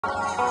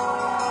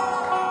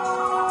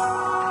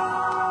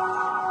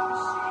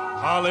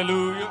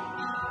Hallelujah.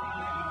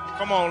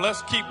 Come on,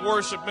 let's keep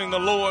worshiping the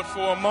Lord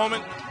for a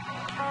moment.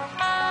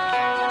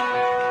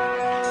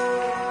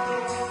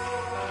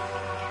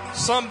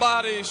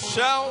 Somebody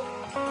shout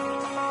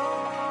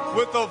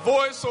with a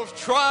voice of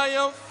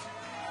triumph.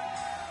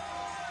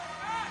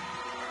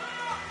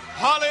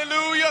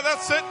 Hallelujah.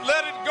 That's it.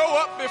 Let it go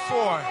up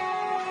before him.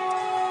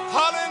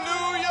 Hallelujah.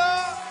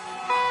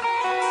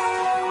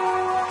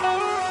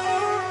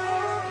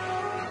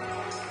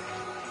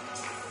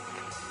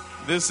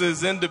 This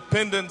is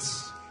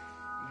Independence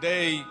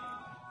Day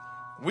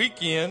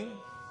weekend,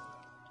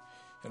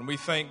 and we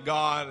thank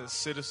God as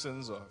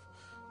citizens of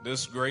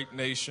this great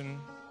nation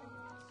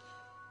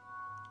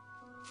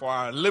for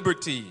our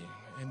liberty,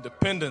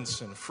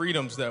 independence, and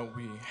freedoms that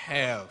we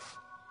have.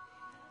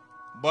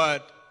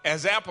 But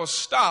as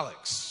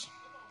apostolics,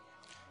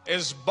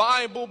 as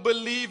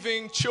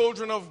Bible-believing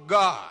children of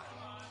God,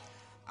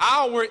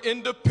 our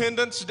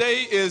Independence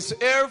Day is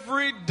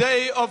every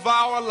day of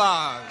our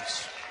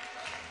lives.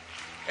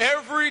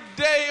 Every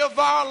day of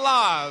our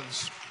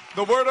lives.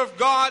 The Word of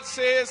God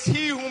says,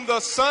 he whom the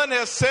Son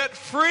has set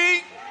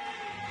free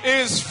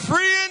is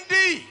free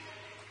indeed.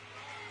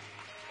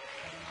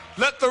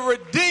 Let the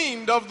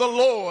redeemed of the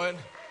Lord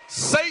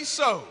say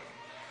so.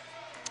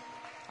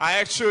 I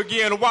ask you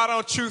again, why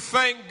don't you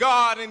thank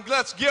God, and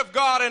let's give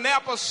God an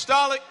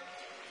apostolic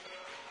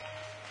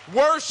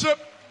worship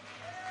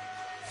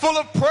full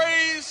of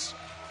praise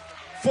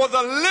for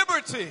the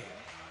liberty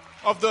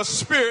of the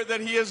Spirit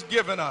that he has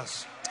given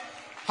us.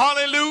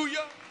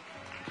 Hallelujah.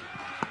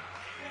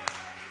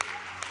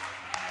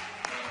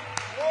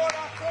 Lord,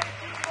 I thank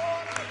you,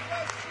 Lord. I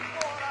bless you,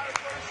 Lord. I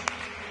worship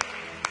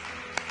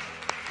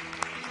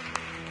you.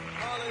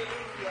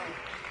 Hallelujah.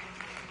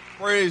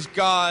 Praise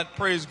God.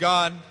 Praise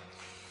God.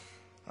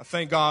 I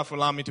thank God for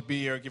allowing me to be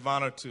here. Give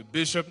honor to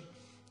Bishop.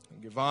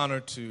 And give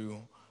honor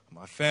to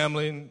my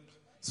family,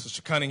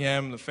 Sister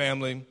Cunningham and the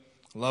family.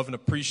 Love and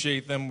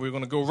appreciate them. We're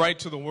going to go right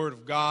to the Word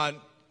of God.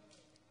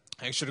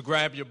 I ask you to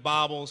grab your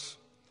Bibles.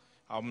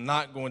 I'm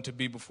not going to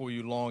be before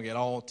you long at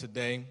all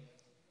today.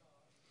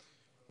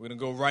 We're going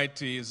to go right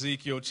to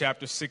Ezekiel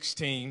chapter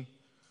 16. I'm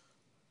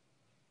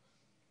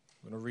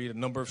going to read a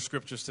number of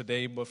scriptures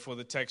today, but for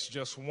the text,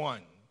 just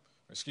one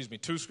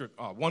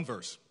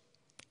verse.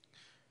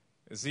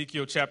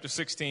 Ezekiel chapter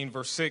 16,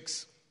 verse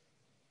 6.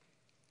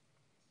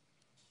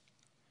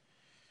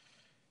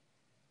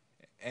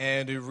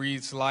 And it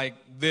reads like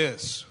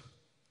this.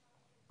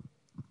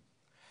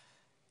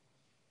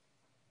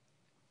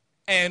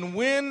 And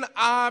when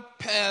I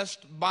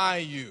passed by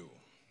you,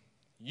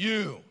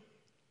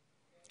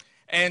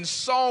 and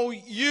saw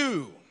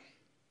you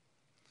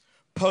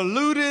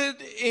polluted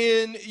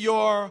in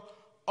your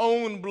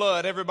own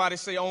blood. Everybody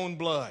say own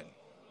blood.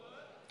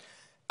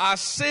 I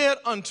said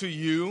unto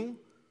you,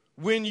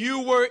 when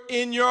you were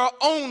in your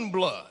own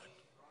blood,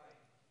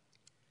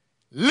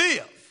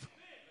 live.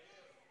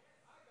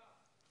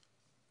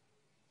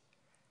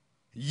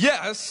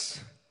 Yes,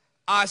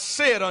 I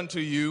said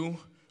unto you,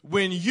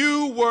 when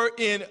you were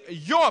in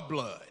your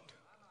blood,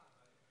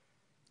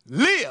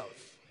 live.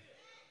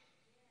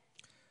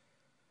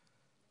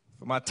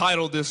 For my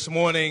title this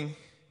morning,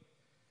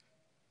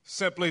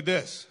 simply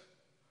this: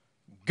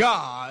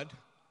 God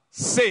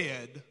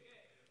said,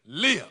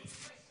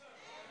 live.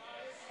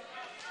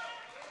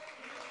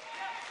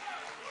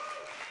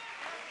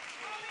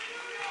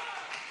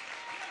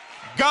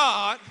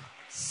 God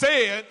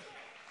said,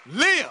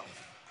 live.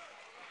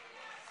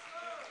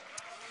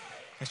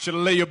 I should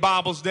lay your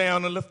Bibles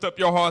down and lift up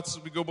your hearts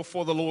as we go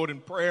before the Lord in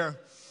prayer.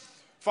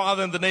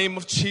 Father, in the name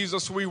of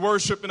Jesus, we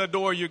worship and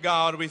adore you,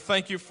 God. We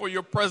thank you for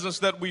your presence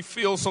that we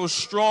feel so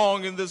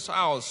strong in this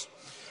house.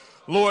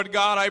 Lord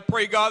God, I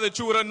pray, God, that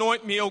you would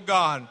anoint me, oh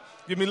God.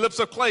 Give me lips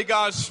of clay,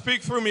 God.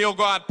 Speak through me, oh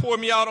God. Pour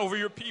me out over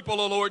your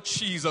people, oh Lord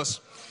Jesus.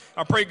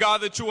 I pray,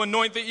 God, that you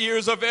anoint the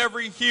ears of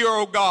every hearer,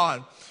 oh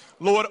God.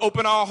 Lord,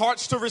 open our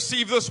hearts to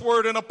receive this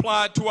word and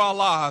apply it to our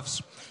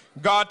lives.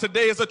 God,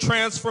 today is a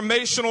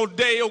transformational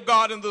day, oh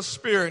God, in the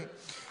Spirit.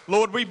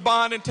 Lord, we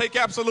bind and take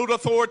absolute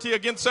authority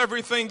against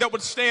everything that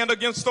would stand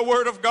against the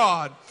word of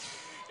God.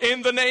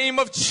 In the name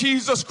of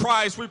Jesus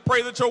Christ, we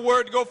pray that your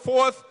word go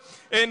forth,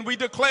 and we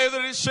declare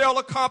that it shall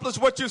accomplish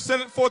what you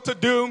sent it for to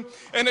do,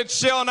 and it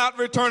shall not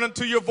return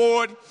unto you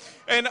void.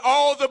 And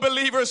all the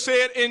believers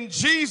said, in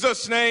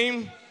Jesus'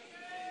 name,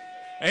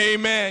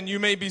 amen. You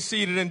may be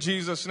seated in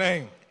Jesus'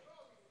 name.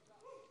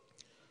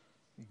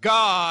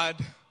 God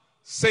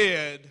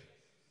said,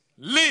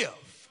 live.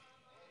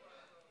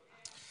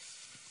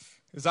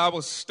 As I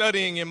was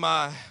studying in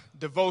my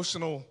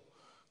devotional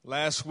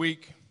last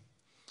week,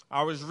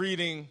 I was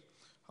reading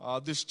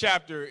this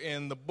chapter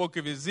in the book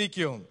of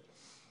Ezekiel.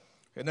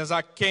 And as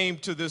I came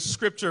to this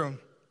scripture,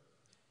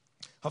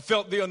 I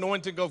felt the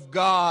anointing of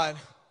God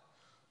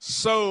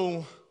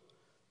so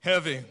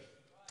heavy.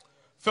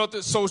 Felt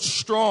it so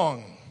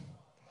strong.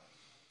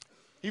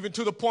 Even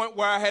to the point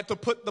where I had to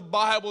put the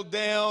Bible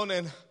down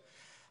and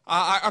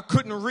I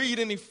couldn't read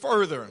any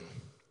further.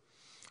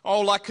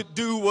 All I could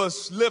do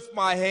was lift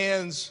my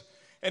hands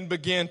and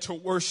begin to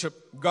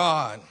worship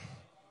God.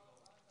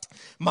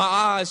 My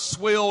eyes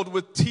swelled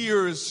with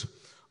tears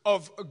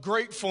of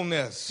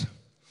gratefulness.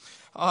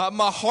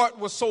 My heart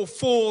was so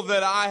full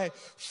that I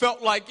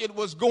felt like it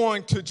was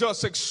going to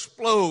just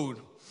explode.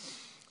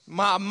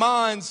 My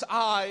mind's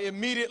eye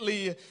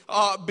immediately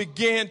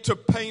began to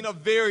paint a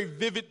very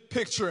vivid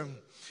picture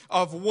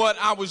of what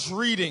I was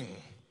reading.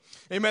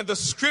 Amen. The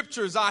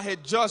scriptures I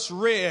had just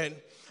read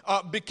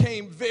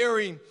became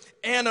very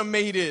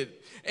animated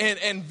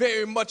and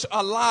very much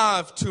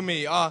alive to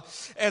me,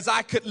 as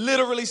I could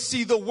literally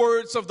see the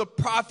words of the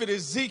prophet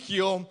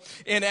Ezekiel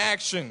in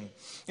action.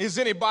 Is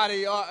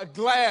anybody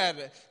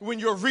glad when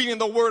you're reading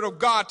the word of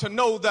God to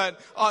know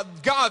that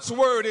God's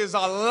word is a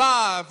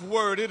live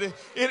word? It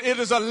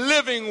is a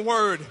living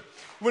word.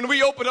 When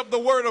we open up the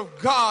word of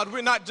God,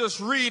 we're not just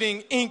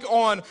reading ink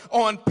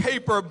on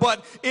paper,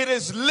 but it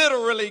is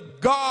literally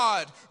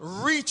God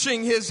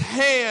reaching his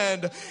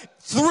hand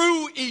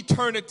through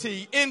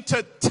eternity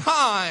into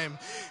time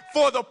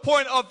for the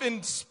point of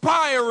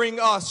inspiring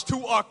us to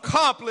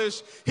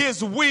accomplish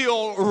his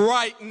will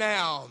right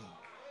now.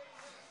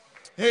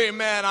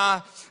 Amen.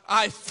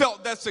 I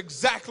felt that's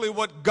exactly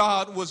what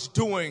God was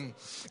doing.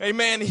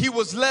 Amen. He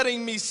was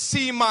letting me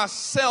see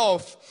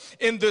myself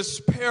in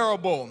this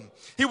parable.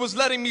 He was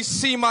letting me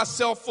see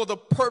myself for the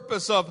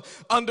purpose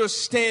of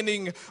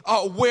understanding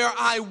where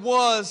I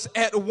was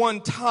at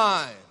one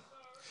time,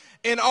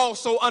 and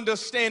also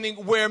understanding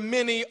where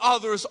many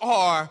others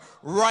are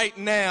right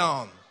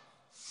now.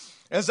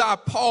 As I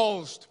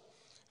paused,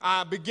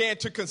 I began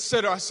to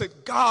consider, I said,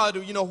 God,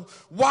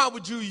 why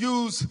would you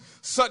use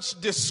such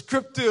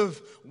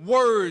descriptive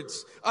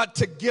words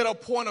to get a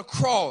point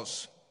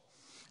across?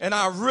 And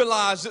I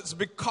realized it's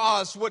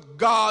because what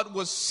God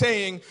was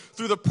saying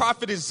through the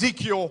prophet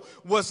Ezekiel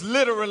was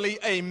literally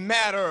a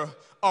matter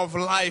of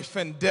life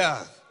and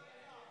death.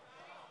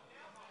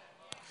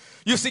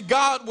 You see,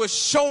 God was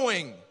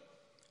showing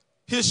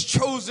his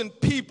chosen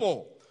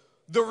people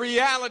the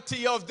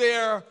reality of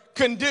their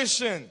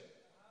condition.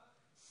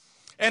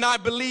 And I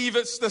believe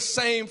it's the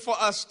same for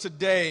us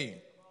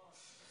today.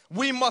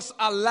 We must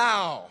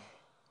allow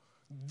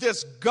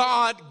this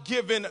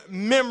God-given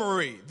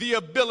memory, the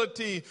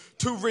ability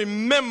to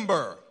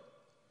remember,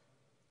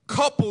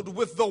 coupled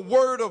with the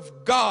Word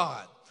of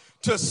God,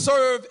 to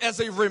serve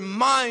as a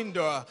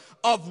reminder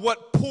of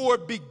what poor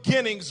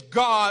beginnings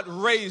God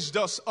raised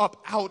us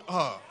up out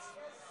of.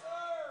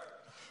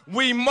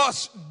 We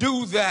must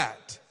do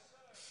that.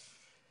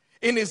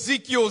 In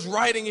Ezekiel's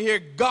writing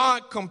here,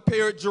 God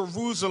compared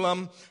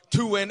Jerusalem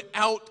to an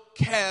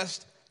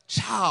outcast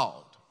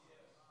child.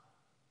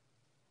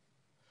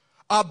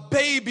 A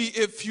baby,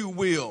 if you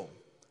will,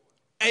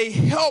 a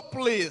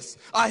helpless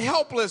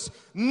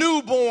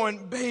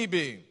newborn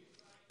baby.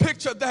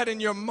 Picture that in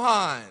your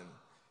mind.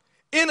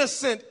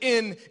 Innocent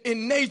in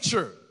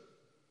nature,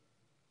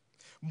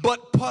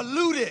 but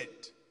polluted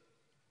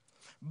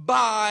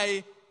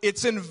by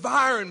its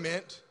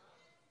environment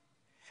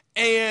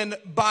and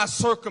by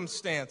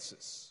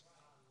circumstances.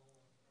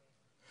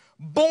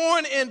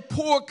 Born in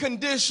poor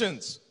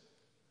conditions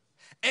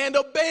and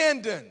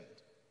abandoned,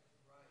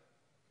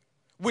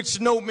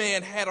 which no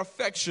man had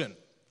affection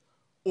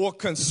or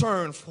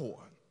concern for.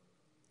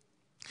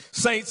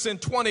 Saints, in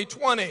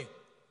 2020,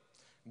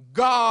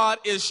 God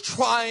is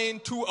trying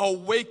to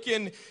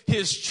awaken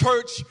his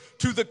church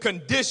to the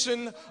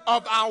condition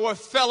of our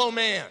fellow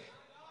man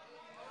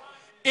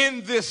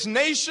in this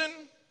nation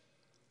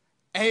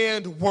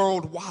and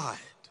worldwide.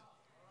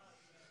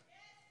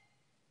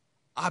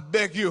 I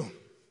beg you,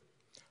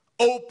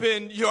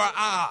 open your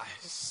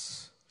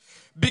eyes,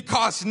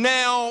 because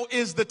now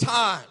is the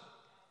time.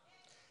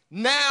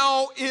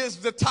 Now is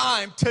the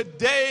time.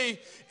 Today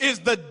is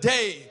the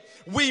day.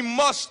 We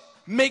must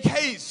make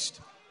haste.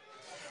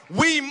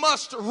 We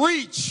must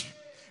reach.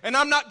 And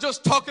I'm not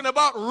just talking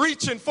about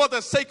reaching for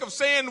the sake of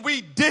saying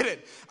we did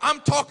it.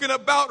 I'm talking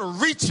about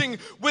reaching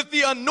with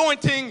the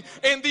anointing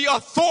and the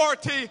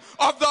authority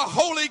of the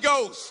Holy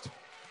Ghost.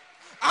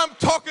 I'm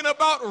talking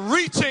about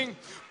reaching,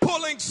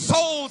 pulling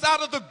souls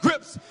out of the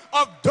grips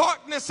of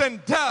darkness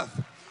and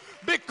death,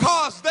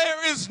 because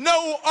there is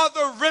no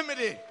other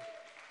remedy.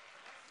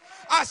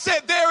 I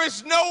said there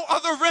is no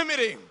other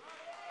remedy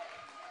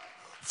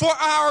for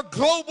our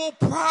global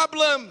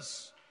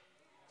problems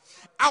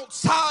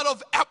outside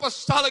of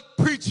apostolic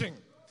preaching,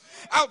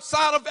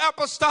 outside of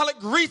apostolic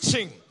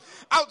reaching,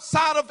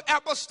 outside of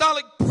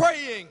apostolic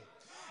praying,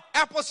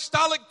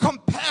 apostolic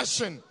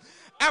compassion,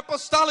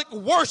 apostolic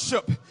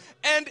worship,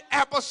 and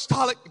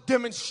apostolic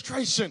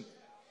demonstration.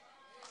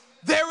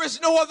 There is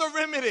no other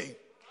remedy.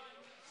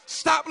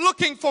 Stop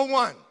looking for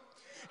one.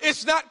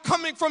 It's not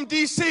coming from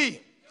D.C.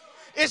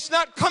 It's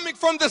not coming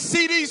from the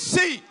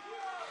CDC.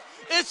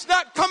 It's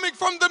not coming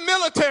from the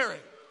military.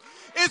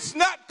 It's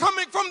not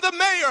coming from the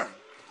mayor.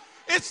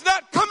 It's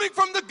not coming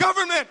from the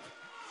government.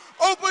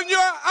 Open your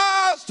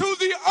eyes to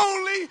the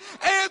only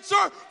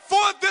answer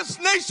for this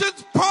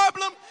nation's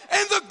problem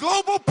and the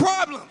global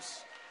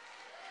problems.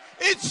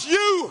 It's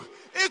you.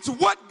 It's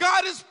what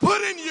God has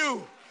put in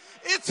you.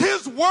 It's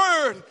his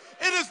word.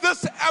 It is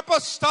this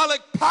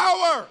apostolic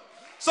power.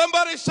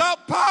 Somebody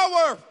shout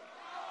power.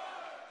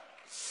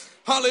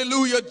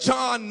 Hallelujah.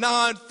 John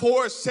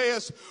 9:4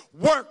 says,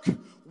 work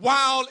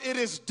while it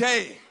is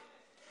day,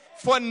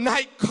 for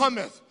night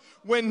cometh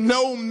when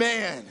no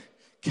man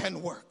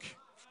can work.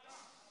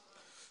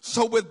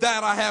 So with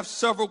that, I have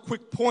several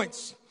quick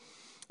points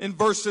in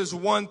verses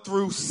 1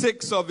 through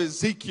 6 of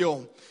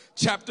Ezekiel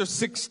chapter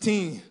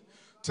 16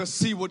 to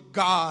see what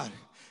God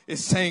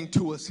is saying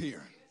to us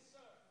here.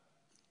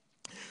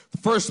 The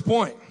first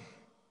point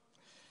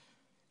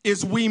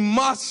is we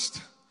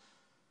must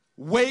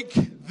wake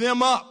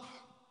them up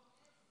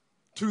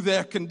to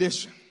their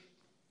condition.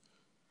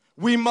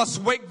 We must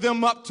wake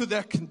them up to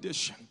their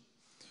condition.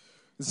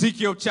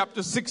 Ezekiel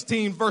chapter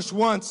 16 verse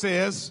 1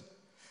 says,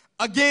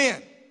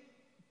 again,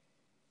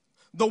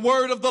 the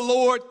word of the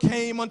Lord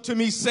came unto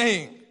me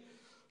saying,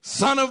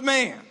 Son of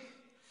man,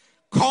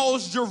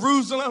 cause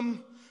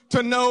Jerusalem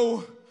to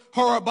know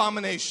her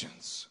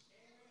abominations.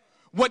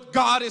 What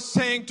God is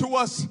saying to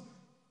us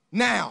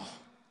now,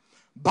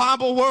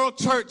 Bible World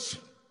Church,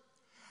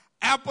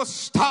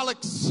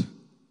 apostolics,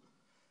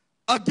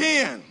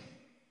 again,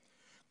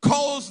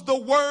 cause the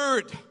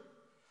word,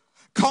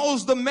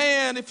 cause the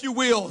man, if you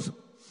will,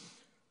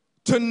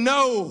 to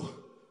know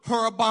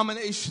her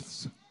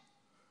abominations.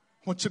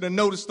 I want you to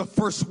notice the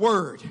first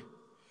word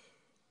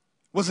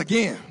was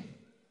again.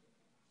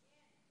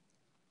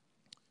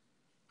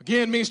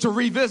 Again means to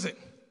revisit,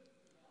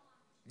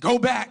 go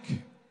back.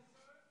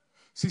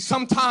 See,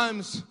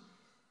 sometimes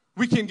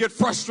we can get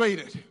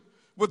frustrated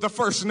with the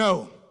first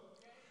no.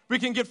 We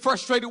can get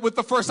frustrated with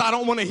the first, I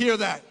don't want to hear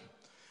that.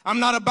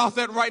 I'm not about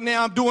that right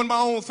now. I'm doing my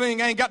own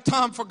thing. I ain't got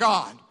time for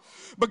God.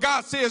 But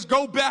God says,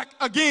 go back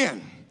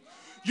again.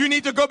 You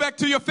need to go back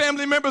to your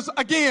family members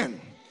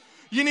again.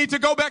 You need to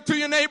go back to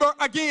your neighbor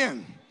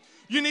again.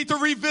 You need to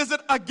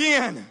revisit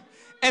again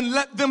and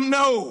let them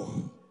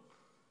know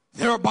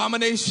their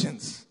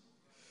abominations.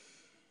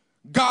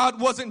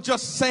 God wasn't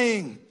just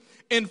saying,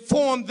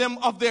 inform them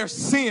of their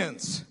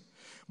sins,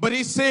 but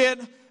he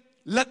said,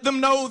 let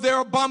them know their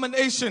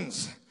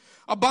abominations.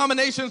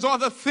 Abominations are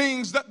the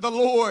things that the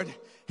Lord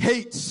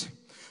hates.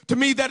 To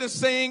me, that is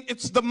saying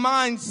it's the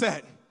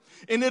mindset,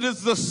 and it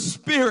is the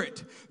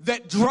spirit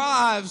that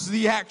drives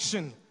the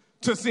action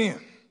to sin.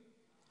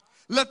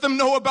 Let them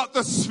know about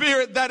the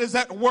spirit that is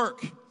at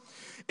work.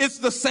 It's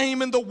the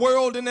same in the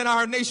world and in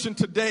our nation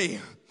today.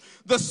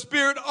 The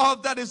spirit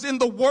of that is in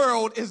the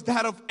world is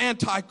that of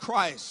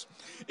antichrist.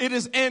 It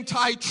is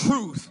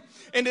anti-truth,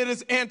 and it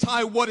is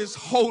anti what is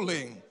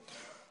holy.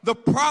 The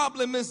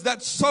problem is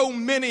that so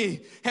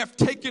many have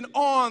taken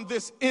on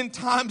this end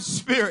time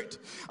spirit.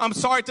 I'm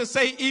sorry to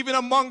say, even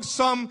among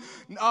some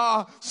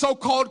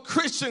so-called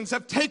Christians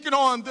have taken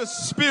on this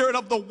spirit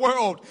of the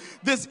world,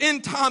 this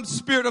end time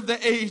spirit of the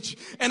age.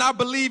 And I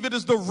believe it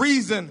is the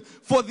reason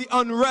for the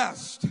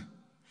unrest,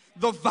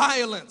 the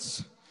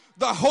violence,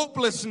 the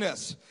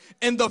hopelessness,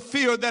 and the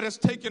fear that has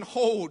taken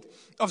hold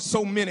of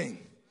so many.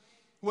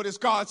 What is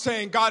God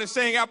saying? God is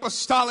saying,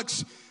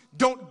 apostolics,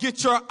 don't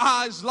get your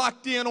eyes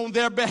locked in on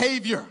their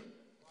behavior.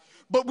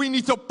 But we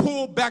need to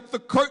pull back the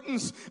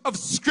curtains of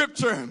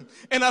Scripture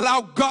and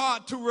allow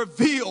God to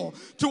reveal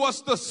to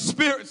us the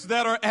spirits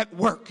that are at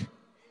work.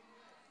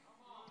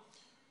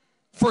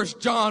 1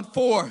 John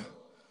 4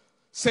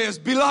 says,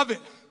 Beloved,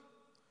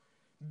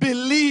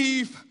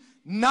 believe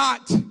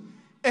not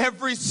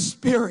every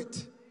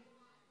spirit,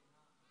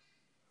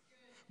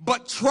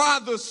 but try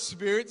the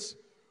spirits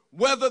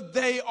whether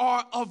they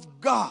are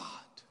of God.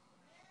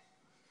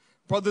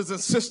 Brothers and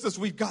sisters,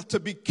 we've got to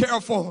be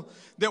careful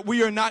that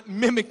we are not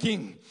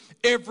mimicking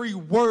every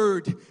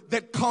word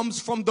that comes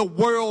from the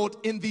world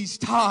in these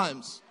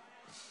times.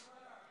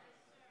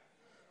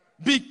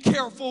 Be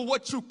careful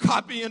what you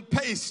copy and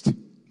paste,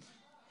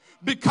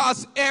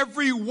 because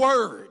every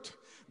word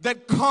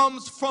that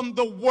comes from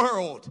the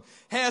world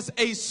has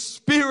a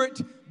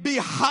spirit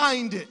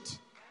behind it.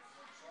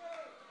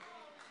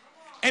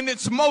 And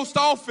it's most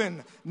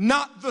often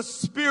not the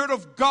Spirit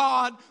of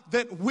God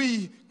that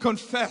we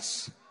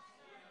confess.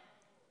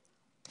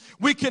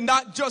 We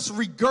cannot just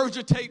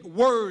regurgitate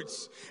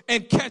words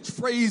and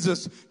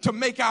catchphrases to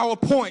make our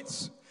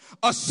points,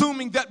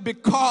 assuming that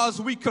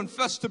because we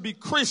confess to be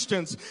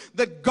Christians,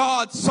 that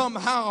God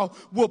somehow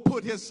will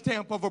put his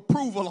stamp of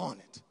approval on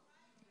it.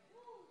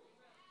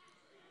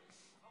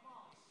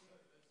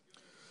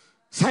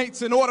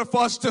 Saints, in order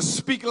for us to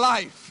speak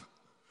life,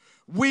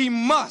 we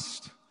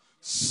must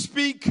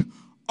speak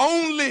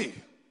only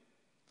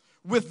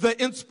with the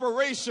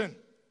inspiration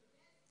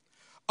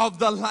of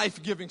the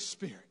life-giving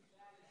Spirit.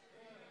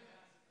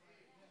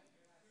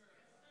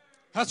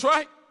 That's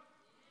right.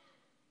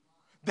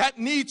 That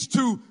needs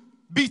to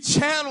be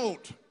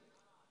channeled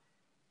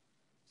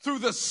through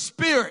the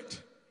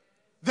Spirit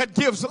that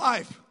gives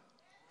life.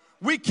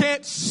 We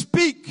can't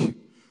speak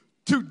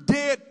to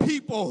dead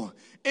people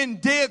in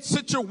dead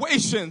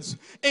situations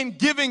and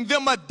giving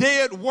them a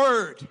dead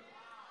word.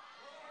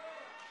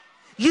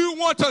 You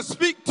want to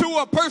speak to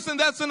a person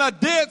that's in a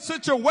dead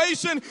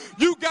situation,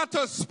 you got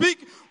to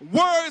speak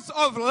words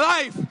of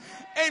life.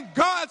 And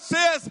God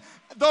says,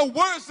 the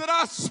words that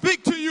I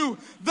speak to you,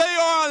 they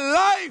are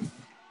life.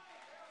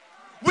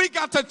 We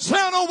got to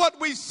channel what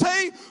we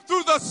say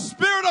through the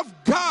Spirit of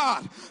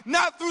God,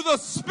 not through the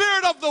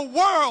spirit of the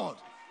world.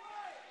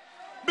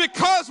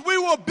 Because we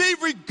will be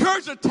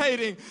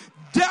regurgitating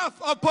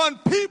death upon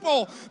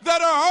people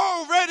that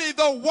are already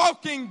the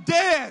walking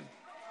dead.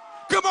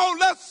 Come on,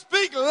 let's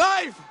speak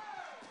life.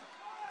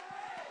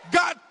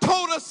 God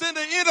told us in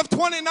the end of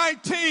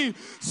 2019,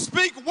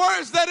 speak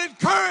words that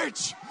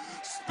encourage.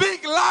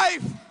 Speak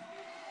life.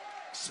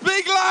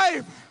 Speak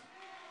life.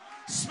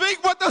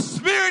 Speak what the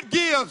Spirit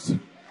gives.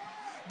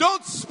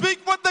 Don't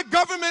speak what the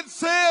government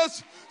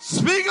says.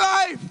 Speak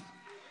life.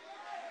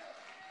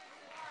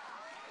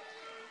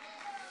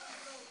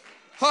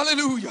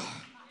 Hallelujah.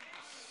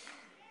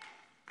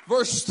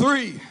 Verse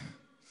 3 of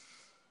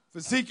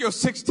Ezekiel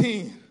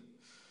 16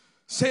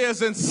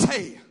 says, and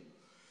say,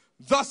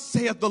 thus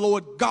saith the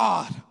Lord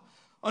God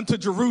unto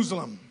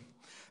Jerusalem,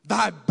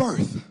 thy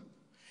birth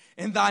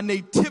and thy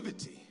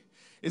nativity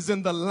is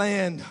in the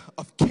land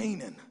of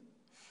Canaan.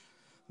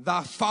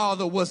 Thy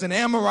father was an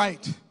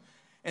Amorite,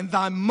 and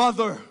thy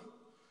mother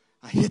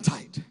a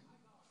Hittite.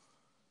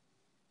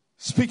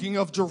 Speaking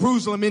of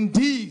Jerusalem,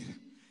 indeed,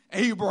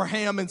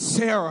 Abraham and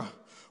Sarah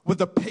were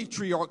the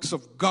patriarchs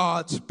of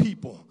God's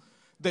people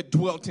that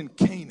dwelt in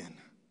Canaan.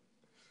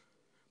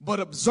 But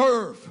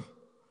observe,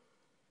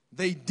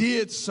 they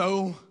did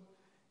so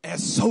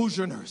as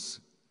sojourners.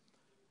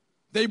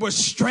 They were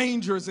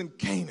strangers in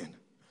Canaan.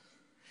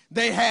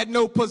 They had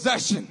no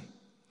possession.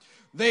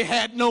 They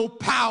had no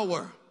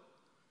power.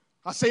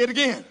 I'll say it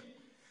again.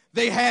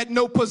 They had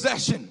no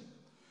possession.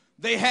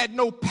 They had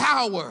no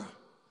power.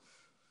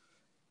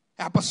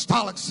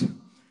 Apostolics,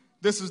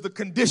 this is the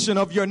condition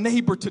of your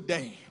neighbor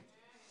today.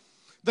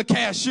 The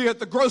cashier at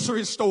the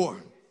grocery store.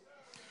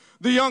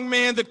 The young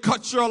man that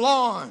cuts your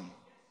lawn.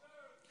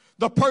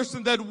 The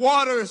person that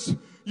waters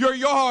your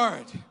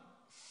yard.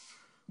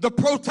 The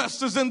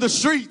protesters in the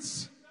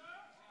streets.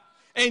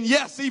 And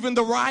yes, even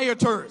the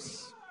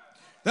rioters.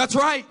 That's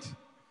right.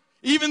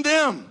 Even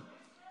them.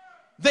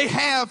 They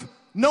have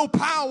no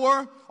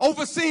power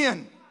over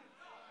sin.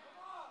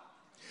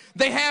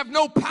 They have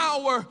no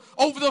power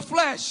over the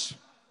flesh.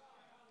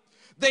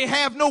 They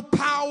have no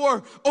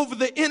power over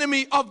the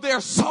enemy of their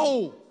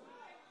soul.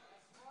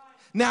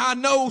 Now, I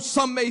know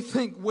some may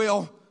think,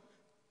 well,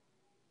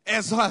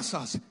 as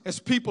us, as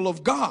people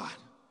of God,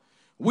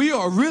 we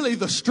are really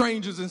the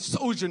strangers and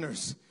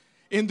sojourners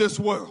in this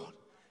world.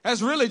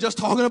 That's really just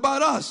talking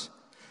about us.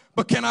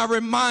 But can I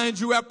remind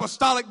you,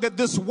 apostolic, that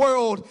this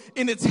world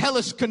in its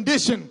hellish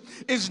condition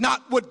is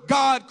not what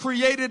God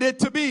created it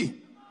to be.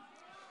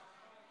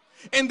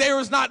 And there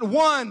is not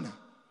one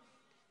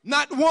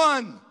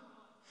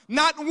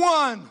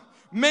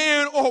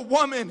man or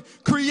woman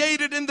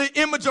created in the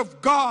image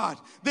of God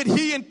that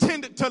he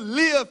intended to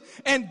live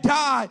and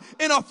die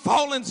in a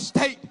fallen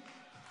state.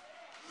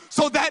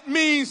 So that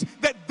means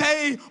that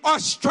they are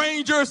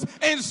strangers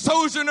and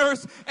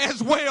sojourners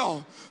as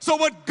well. So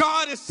what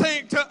God is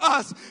saying to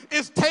us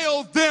is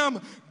tell them,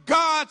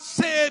 God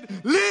said,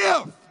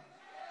 live.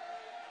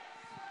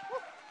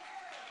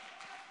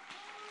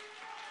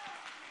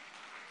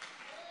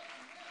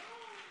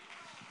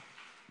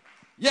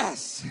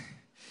 Yes,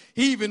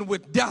 even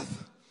with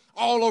death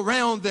all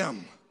around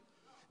them,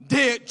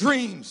 dead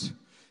dreams,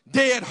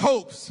 dead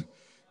hopes,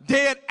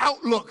 dead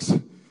outlooks,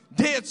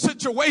 dead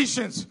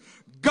situations,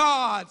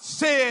 God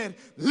said,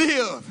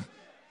 live.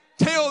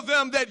 Tell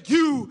them that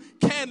you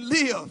can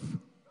live.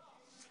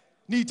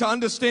 Need to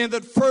understand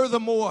that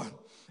furthermore,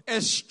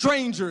 as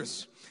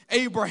strangers,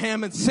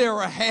 Abraham and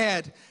Sarah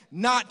had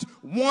not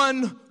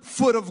 1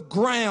 foot of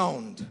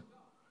ground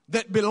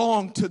that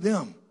belonged to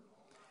them,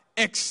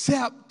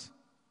 except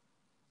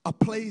a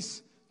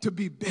place to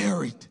be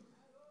buried.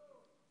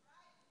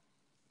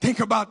 Think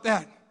about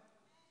that.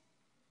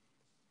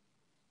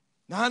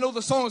 Now, I know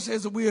the song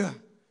says that we're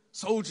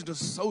sojourners,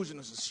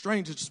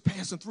 strangers just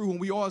passing through, and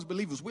we are as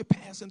believers, we're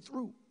passing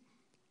through.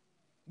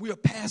 We are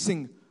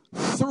passing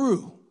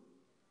through.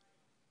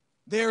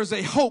 There's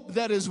a hope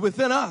that is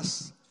within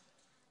us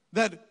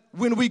that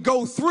when we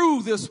go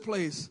through this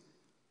place,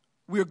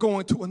 we're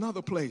going to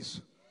another place.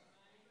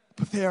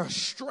 But there are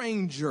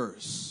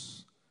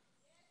strangers,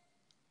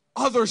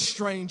 other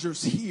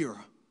strangers here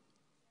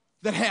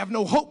that have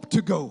no hope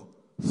to go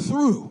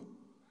through.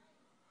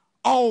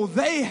 All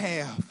they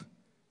have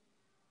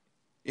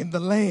in the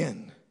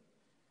land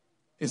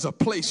is a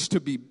place to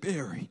be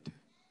buried.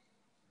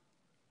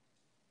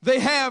 They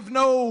have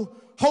no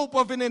hope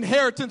of an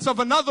inheritance of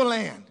another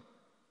land,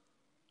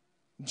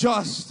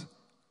 just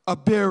a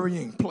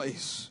burying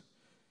place.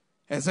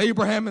 As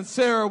Abraham and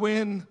Sarah were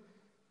in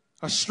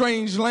a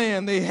strange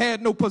land, they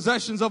had no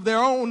possessions of their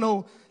own,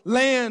 no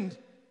land,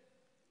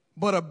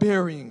 but a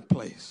burying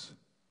place.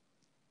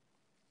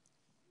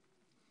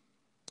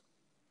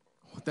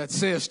 What that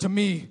says to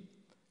me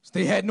is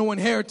they had no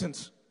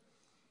inheritance,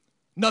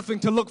 nothing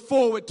to look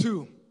forward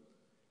to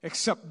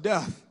except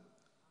death.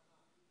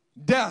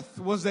 Death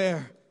was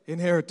their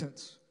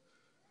inheritance.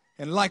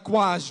 And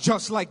likewise,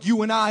 just like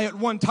you and I at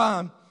one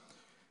time,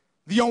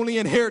 the only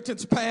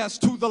inheritance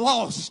passed to the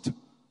lost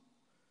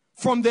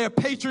from their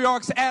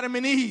patriarchs Adam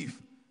and Eve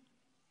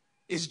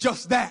is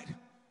just that,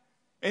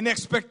 an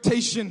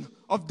expectation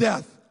of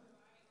death.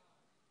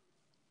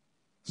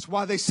 That's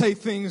why they say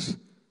things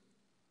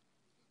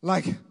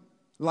like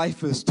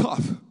life is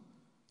tough,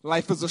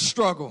 life is a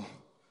struggle,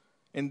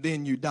 and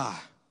then you die.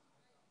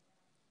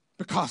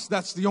 Because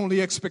that's the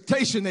only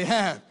expectation they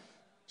have,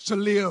 to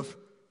live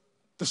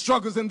the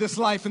struggles in this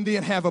life and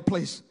then have a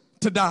place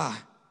to die.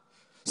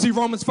 See,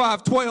 Romans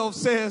 5:12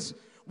 says,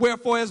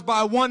 wherefore as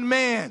by one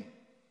man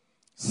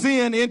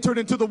sin entered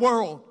into the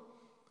world,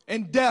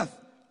 and death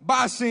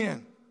by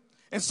sin.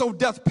 And so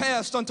death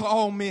passed unto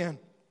all men,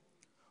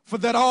 for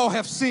that all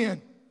have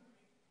sinned.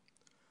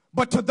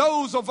 But to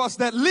those of us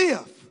that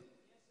live,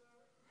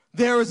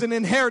 there is an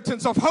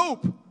inheritance of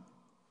hope,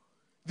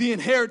 the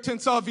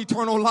inheritance of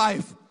eternal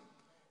life.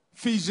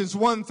 Ephesians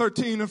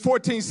 1:13 and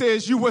 14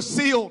 says, you were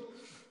sealed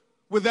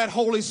with that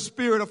Holy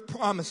Spirit of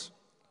promise,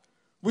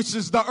 which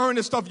is the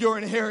earnest of your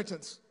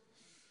inheritance,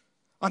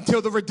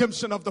 until the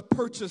redemption of the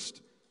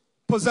purchased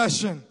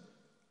possession,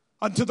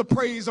 unto the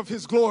praise of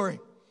his glory.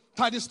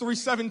 Titus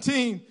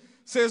 3:17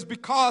 says,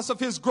 because of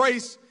his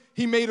grace,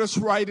 he made us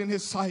right in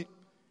his sight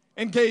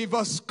and gave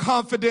us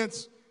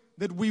confidence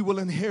that we will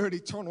inherit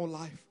eternal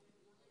life.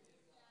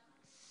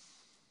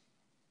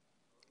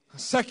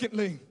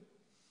 Secondly,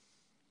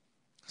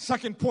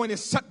 second point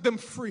is set them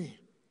free.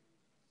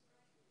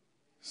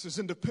 This is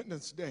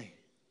Independence Day.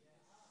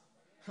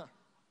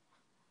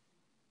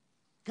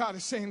 God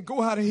is saying,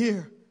 go out of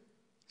here,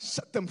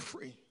 set them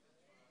free.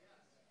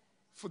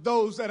 For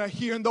those that are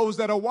here and those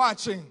that are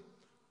watching,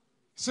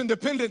 it's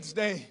Independence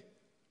Day.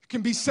 You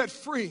can be set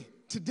free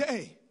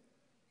today.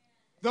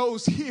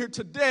 Those here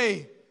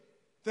today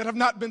that have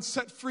not been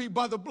set free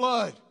by the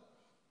blood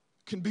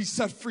can be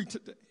set free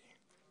today.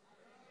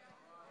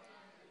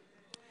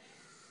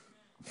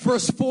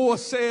 Verse 4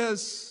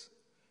 says,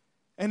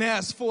 and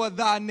as for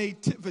thy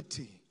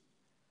nativity,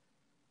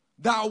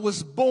 thou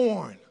wast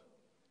born,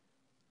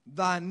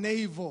 thy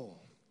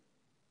navel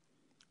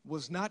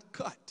was not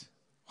cut.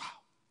 Wow.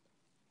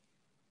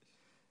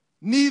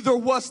 Neither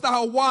wast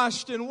thou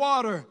washed in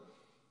water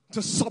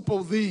to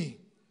supple thee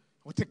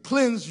or to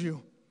cleanse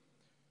you.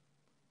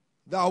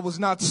 Thou was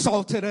not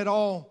salted at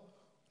all,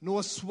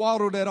 nor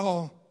swaddled at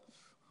all.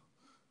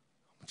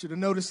 I want you to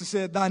notice it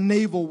said, thy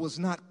navel was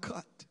not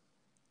cut.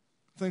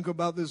 Think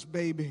about this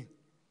baby.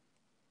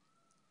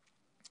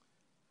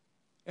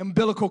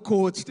 Umbilical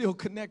cord still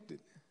connected.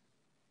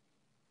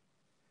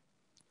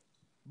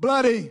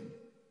 Bloody,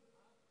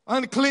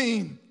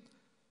 unclean,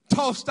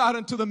 tossed out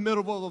into the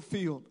middle of the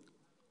field.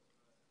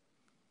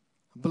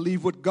 I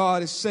believe what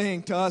God is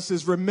saying to us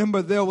is,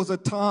 remember, there was a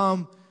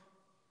time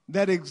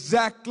that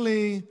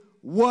exactly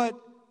what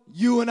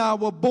you and I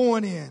were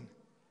born in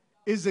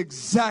is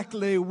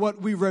exactly what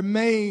we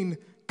remain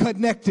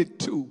connected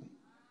to.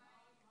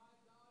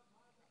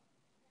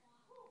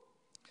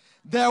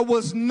 There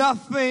was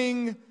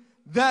nothing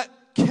that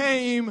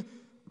came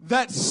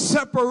that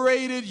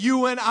separated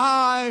you and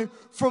I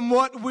from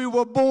what we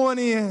were born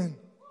in.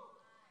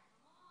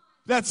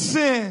 That's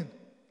sin.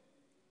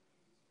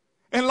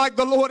 And like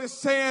the Lord is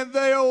saying,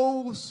 there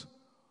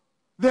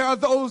are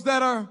those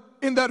that are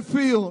in that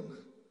field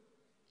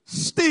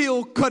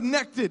still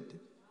connected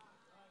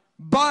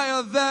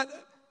by that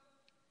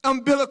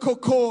umbilical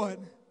cord,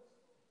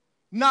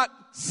 not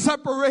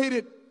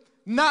separated,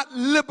 not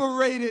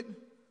liberated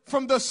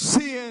from the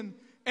sin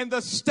and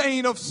the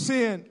stain of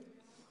sin.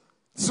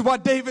 This is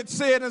what David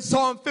said in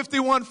Psalm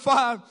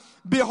 51:5.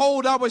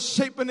 Behold, I was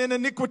shapen in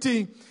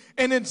iniquity,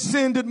 and in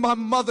sin did my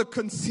mother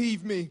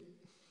conceive me.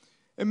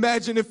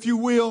 Imagine, if you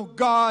will,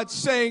 God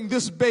saying,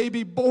 this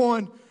baby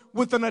born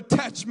with an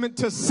attachment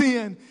to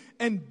sin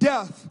and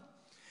death,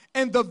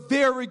 and the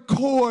very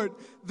cord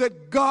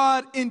that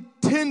God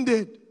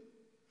intended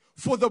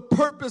for the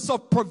purpose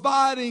of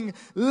providing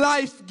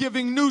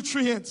life-giving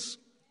nutrients,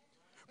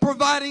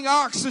 providing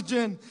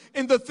oxygen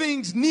and the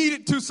things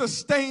needed to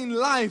sustain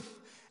life,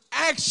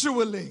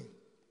 actually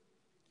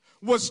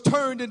was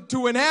turned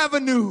into an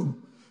avenue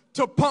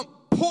to pump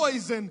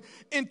poison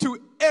into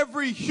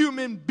every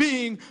human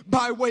being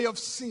by way of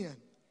sin.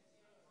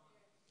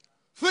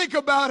 Think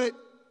about it.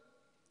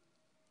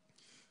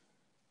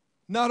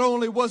 Not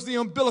only was the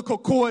umbilical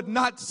cord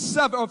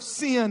of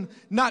sin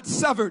not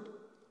severed,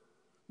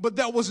 but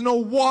there was no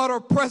water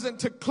present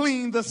to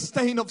clean the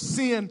stain of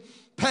sin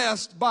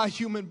passed by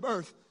human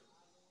birth.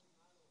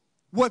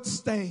 What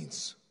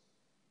stains?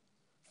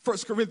 1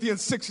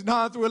 Corinthians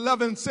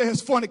 6:9-11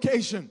 says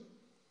fornication,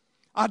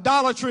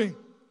 idolatry,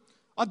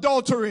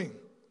 adultery,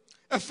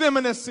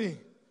 effeminacy,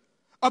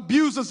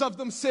 abuses of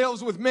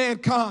themselves with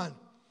mankind,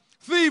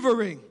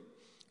 thievery,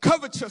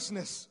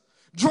 covetousness,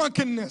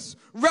 drunkenness,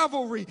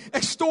 revelry,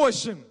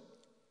 extortion,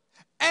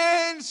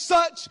 and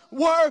such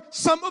were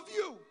some of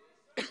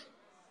you.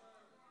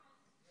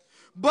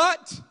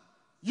 But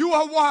you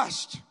are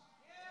washed.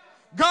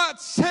 God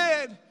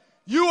said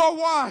you are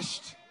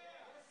washed.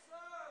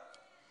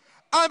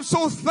 I'm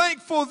so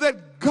thankful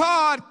that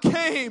God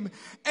came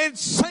and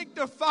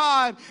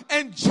sanctified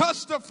and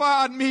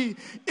justified me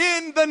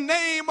in the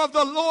name of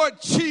the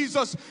Lord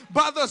Jesus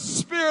by the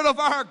Spirit of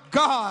our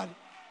God.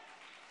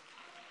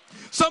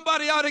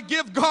 Somebody ought to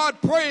give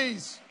God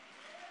praise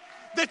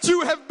that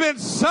you have been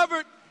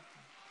severed,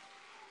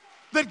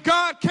 that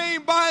God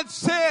came by and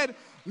said,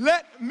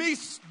 let me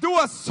do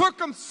a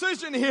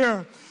circumcision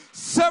here,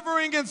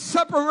 severing and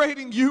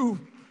separating you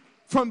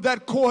from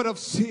that cord of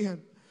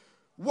sin,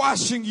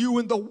 washing you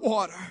in the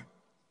water.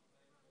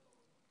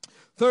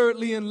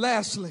 Thirdly and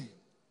lastly,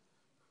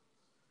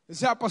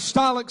 as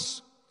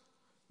apostolics,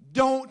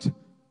 don't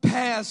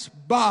pass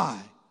by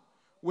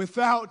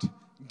without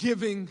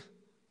giving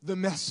the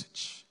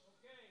message.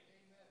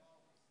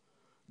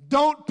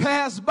 Don't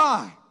pass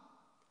by,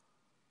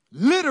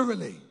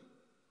 literally,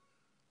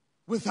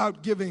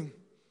 without giving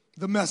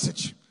the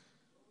message.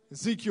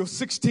 Ezekiel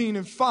 16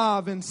 and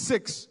 5 and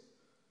 6.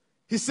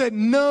 He said,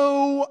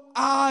 no,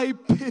 I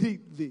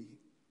pitied thee.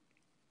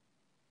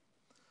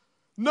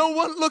 No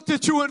one looked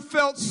at you and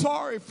felt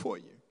sorry for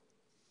you.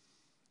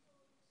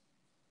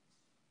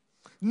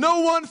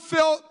 No one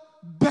felt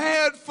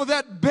bad for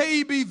that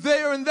baby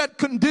there in that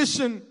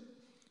condition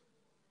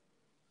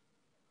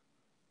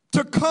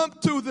to come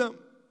to them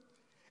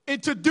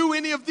and to do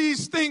any of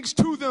these things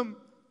to them,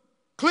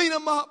 clean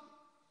them up,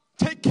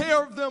 take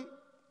care of them.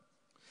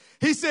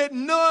 He said,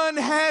 none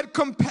had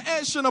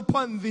compassion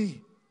upon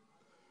thee,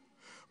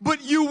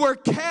 but you were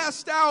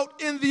cast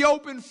out in the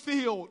open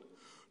field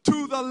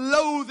to the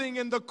loathing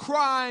and the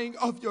crying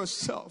of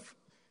yourself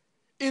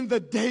in the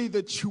day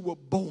that you were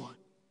born.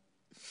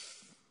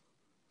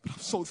 But I'm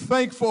so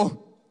thankful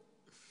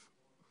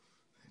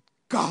that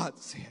God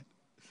said,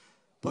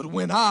 but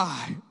when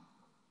I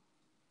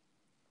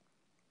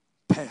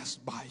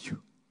passed by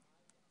you.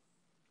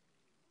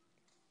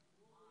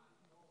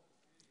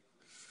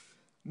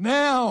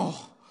 Now,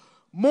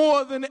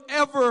 more than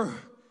ever,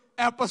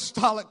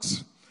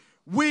 apostolics,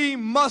 we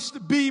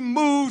must be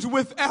moved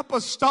with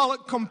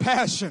apostolic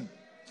compassion.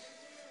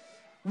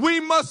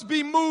 We must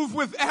be moved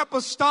with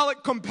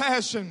apostolic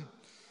compassion,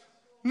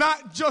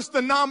 not just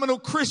the nominal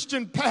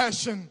Christian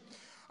passion.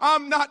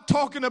 I'm not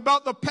talking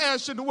about the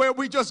passion where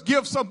we just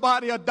give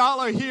somebody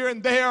 $1 here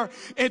and there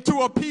and to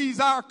appease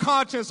our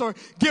conscience or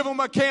give them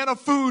a can of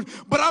food.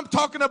 But I'm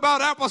talking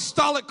about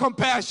apostolic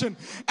compassion.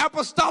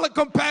 Apostolic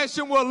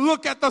compassion will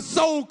look at the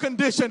soul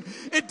condition.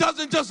 It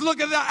doesn't just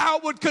look at the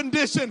outward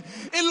condition.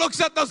 It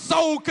looks at the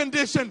soul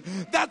condition.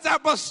 That's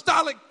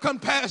apostolic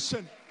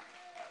compassion.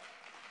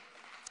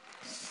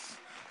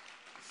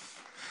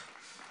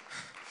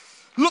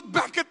 Look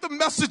back at the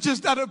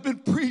messages that have been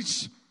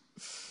preached.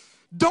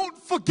 Don't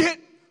forget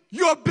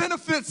your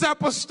benefits,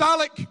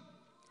 apostolic.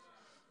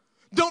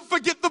 Don't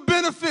forget the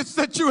benefits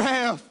that you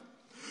have.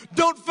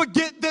 Don't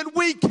forget that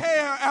we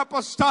care,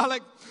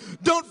 apostolic.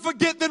 Don't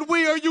forget that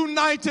we are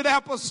united,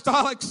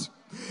 apostolics.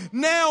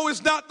 Now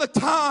is not the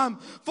time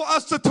for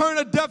us to turn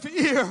a deaf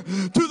ear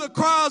to the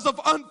cries of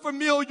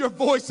unfamiliar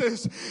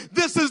voices.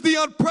 This is the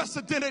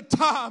unprecedented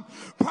time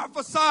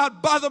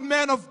prophesied by the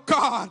man of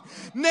God.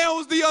 Now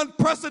is the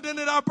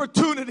unprecedented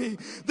opportunity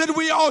that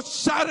we all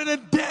shouted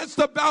and danced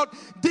about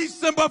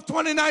December of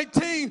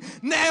 2019.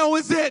 Now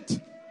is it.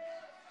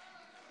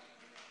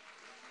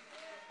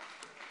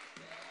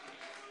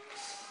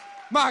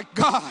 My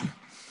God,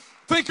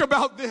 think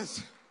about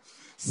this.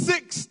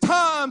 6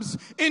 times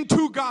in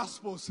 2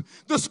 Gospels,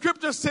 the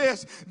scripture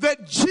says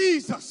that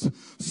Jesus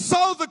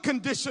saw the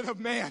condition of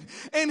man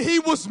and he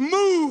was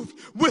moved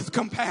with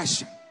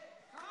compassion.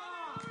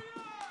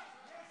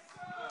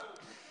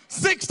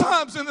 6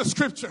 times in the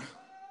scripture.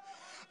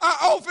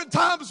 I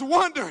oftentimes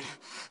wondered,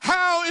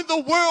 how in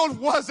the world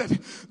was it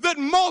that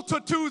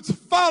multitudes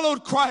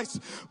followed Christ?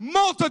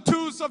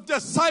 Multitudes of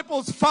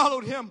disciples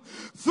followed him.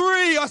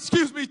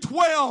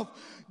 12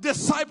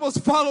 disciples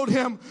followed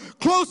him,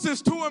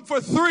 closest to him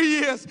for 3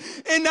 years.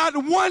 And not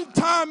one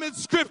time in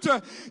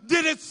scripture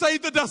did it say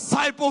the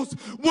disciples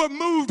were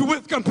moved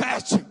with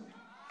compassion.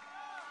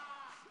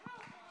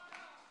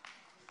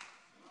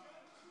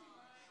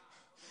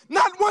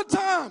 Not one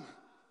time.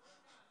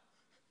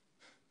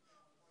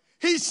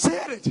 He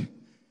said it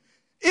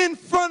in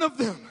front of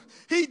them.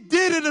 He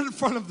did it in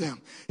front of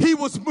them. He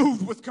was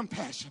moved with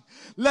compassion.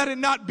 Let it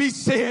not be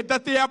said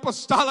that the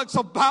apostolics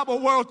of Bible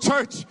World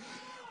Church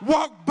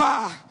walked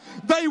by.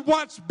 They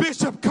watched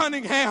Bishop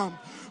Cunningham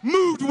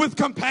moved with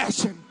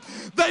compassion.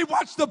 They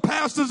watched the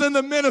pastors and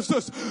the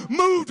ministers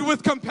moved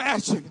with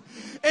compassion.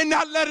 And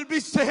not let it be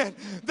said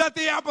that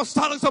the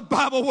apostolics of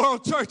Bible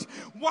World Church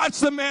watch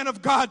the man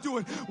of God do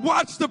it,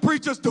 watch the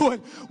preachers do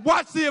it,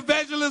 watch the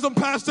evangelism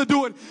pastor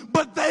do it,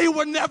 but they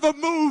were never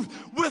moved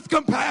with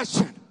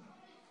compassion.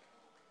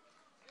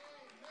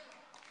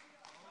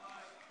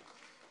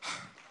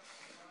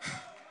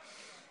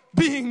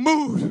 Being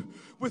moved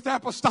with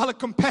apostolic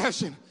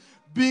compassion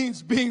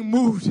means being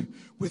moved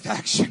with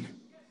action.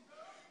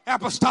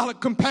 Apostolic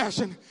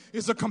compassion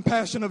is a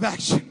compassion of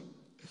action.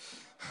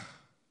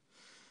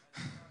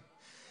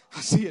 I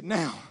see it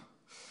now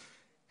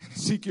in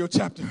Ezekiel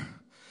chapter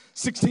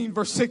 16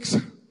 verse 6.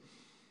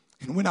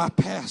 And when I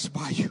passed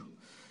by you,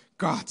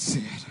 God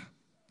said,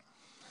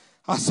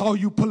 I saw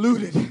you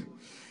polluted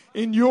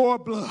in your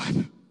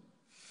blood.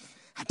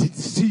 I didn't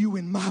see you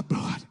in my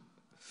blood.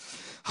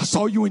 I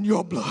saw you in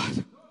your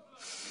blood.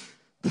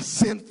 the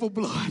sinful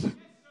blood.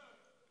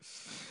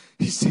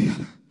 He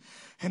said,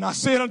 and I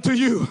said unto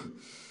you,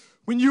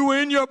 when you were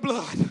in your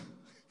blood,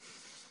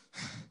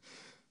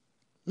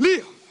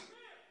 live.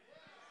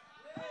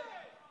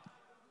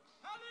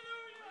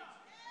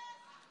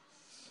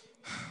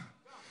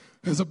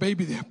 There's a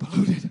baby there,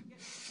 polluted,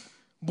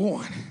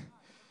 born,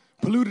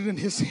 polluted in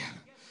his sin,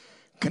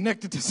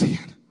 connected to sin,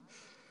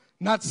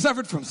 not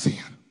severed from sin.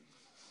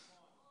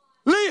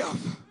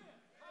 Live.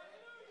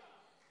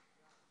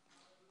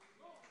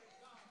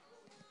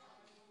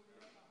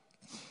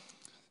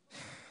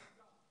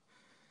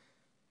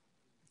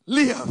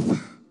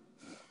 Live.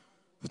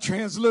 The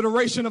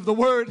transliteration of the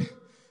word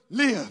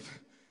live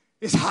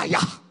is haya.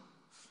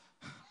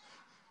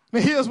 Now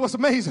here's what's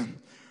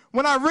amazing.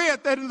 When I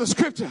read that in the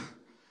scripture,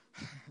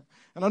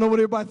 and I know what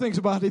everybody thinks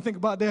about it. They think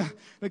about their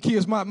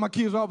kids. My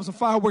kids were out with some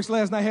fireworks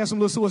last night, had some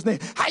little swords there.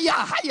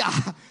 Hiya,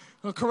 hiya.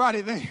 A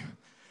karate thing.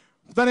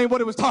 But that ain't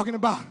what it was talking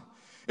about.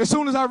 As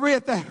soon as I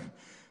read that,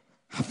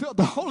 I felt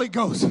the Holy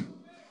Ghost.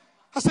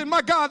 I said,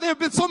 my God, there have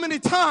been so many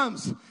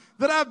times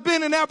that I've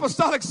been in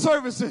apostolic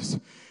services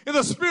and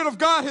the Spirit of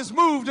God has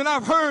moved, and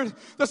I've heard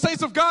the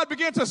saints of God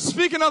begin to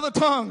speak in other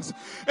tongues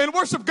and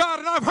worship God,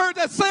 and I've heard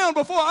that sound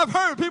before. I've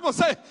heard people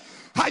say,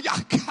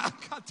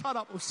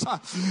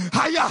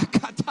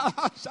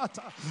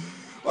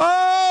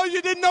 oh,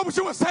 you didn't know what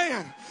you were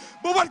saying.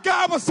 But what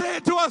God was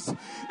saying to us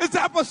is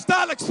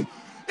apostolics.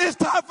 It's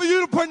time for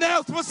you to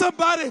pronounce for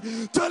somebody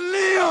to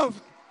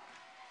live.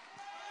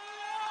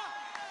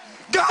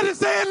 God is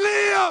saying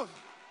live.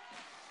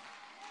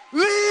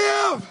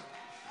 Live.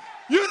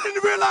 You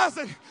didn't realize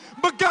it,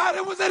 but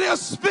God was in here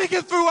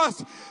speaking through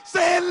us,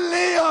 saying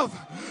live.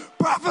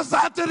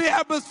 Prophesy to the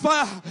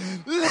atmosphere.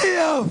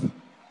 Live.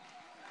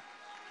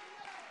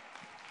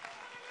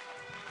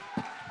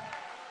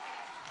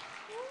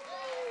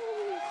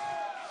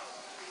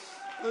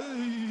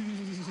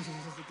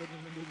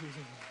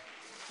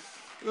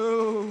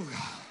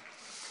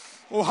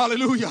 Oh,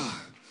 hallelujah.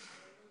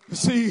 You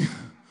see,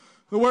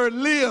 the word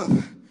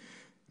live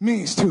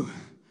means to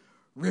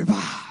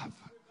revive.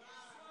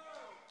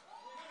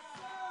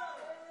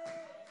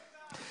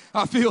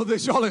 I feel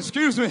this, y'all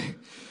excuse me.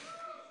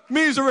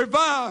 Means to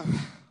revive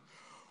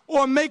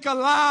or make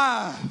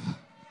alive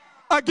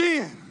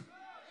again.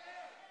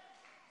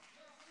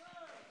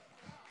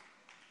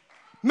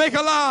 Make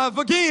alive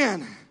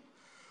again.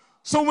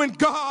 So when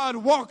God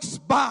walks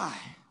by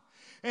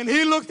and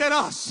he looked at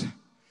us,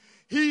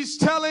 he's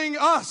telling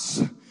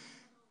us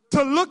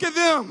to look at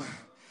them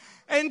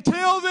and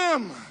tell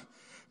them,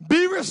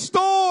 be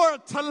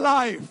restored to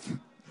life.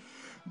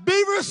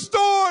 Be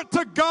restored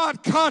to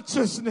God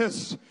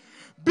consciousness.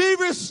 Be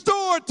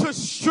restored to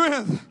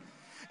strength.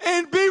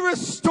 And be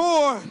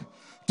restored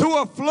to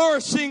a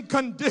flourishing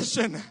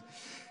condition.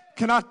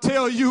 Can I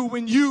tell you,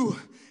 when you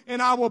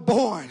and I were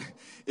born,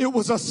 it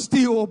was a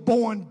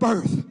stillborn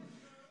birth.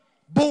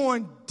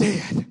 Born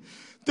dead.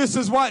 This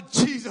is what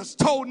Jesus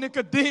told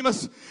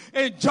Nicodemus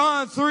in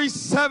John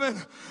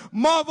 3:7.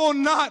 Marvel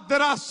not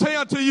that I say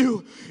unto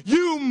you,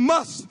 you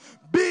must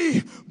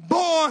be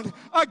born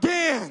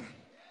again.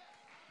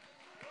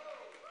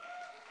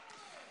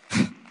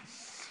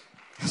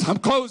 As I'm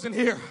closing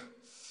here,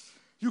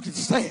 you can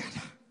stand.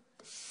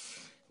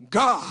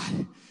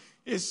 God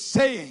is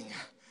saying,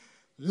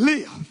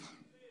 live.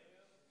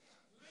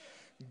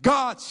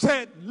 God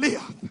said,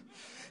 live.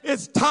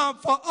 It's time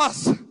for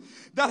us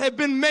that have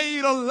been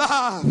made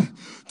alive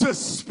to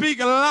speak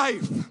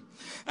life.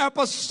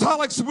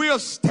 Apostolics, we are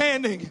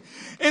standing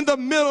in the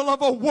middle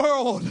of a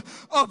world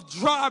of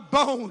dry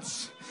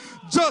bones.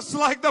 Just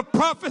like the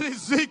prophet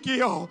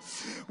Ezekiel,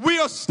 we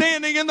are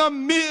standing in the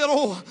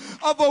middle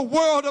of a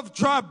world of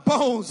dry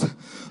bones.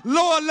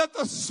 Lord, let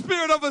the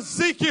spirit of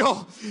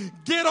Ezekiel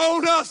get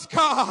on us,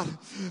 God.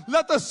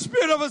 Let the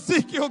spirit of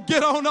Ezekiel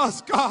get on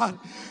us, God,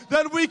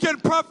 that we can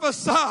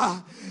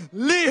prophesy,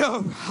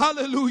 live.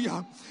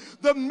 Hallelujah.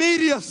 The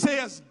media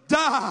says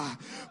die,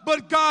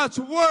 but God's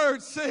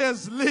word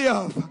says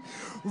live.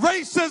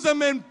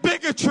 Racism and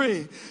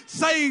bigotry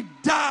say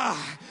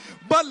die,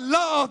 but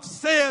love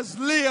says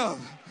live.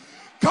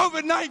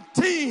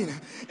 COVID-19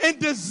 and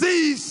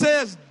disease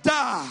says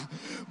die,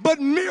 but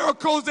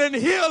miracles and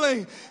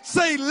healing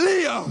say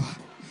live.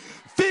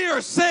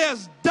 Fear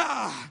says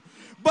die,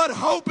 but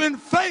hope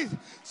and faith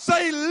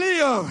say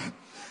live.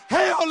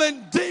 Hell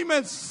and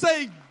demons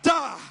say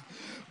die,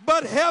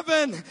 but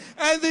heaven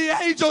and the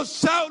angels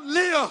shout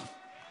live.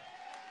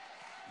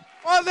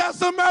 Are there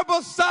some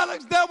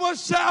apostolics that will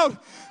shout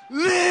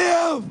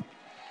live?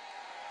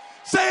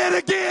 Say it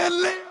again,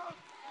 live.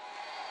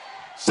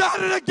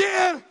 Shout it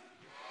again.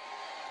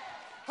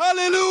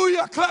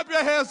 Hallelujah. Clap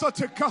your hands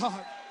unto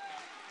God.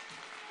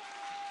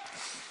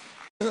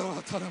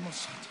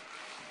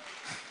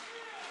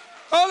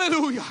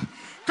 Hallelujah.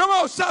 Come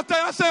on, shout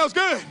that. That sounds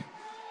good.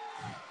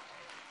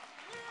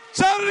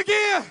 Shout it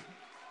again.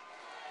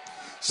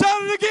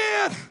 Shout it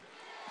again.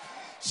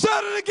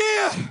 Shout it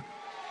again.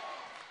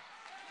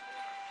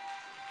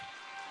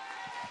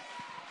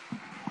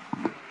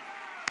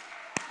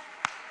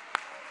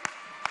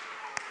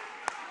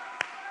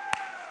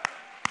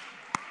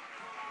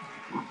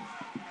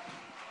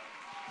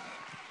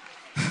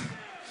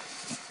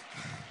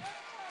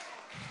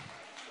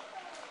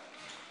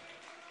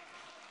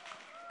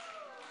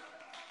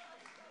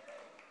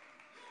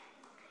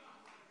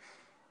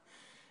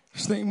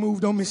 thing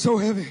moved on me so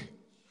heavy.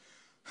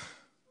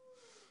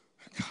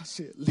 God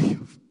said,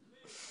 live.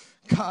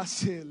 God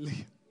said,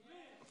 live.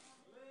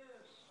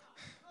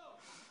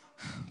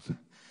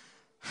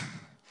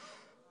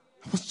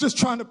 I was just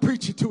trying to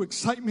preach you to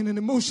excitement and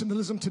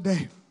emotionalism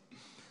today.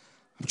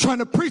 I'm trying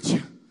to preach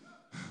you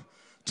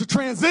to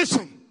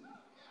transition.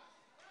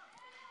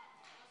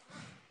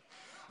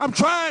 I'm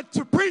trying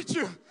to preach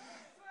you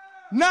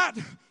not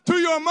to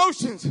your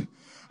emotions.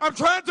 I'm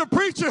trying to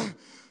preach you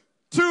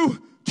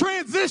to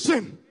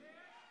transition.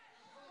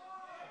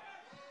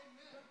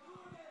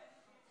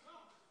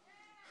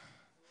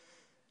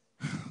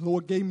 The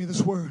Lord gave me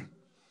this word.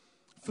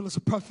 I feel it's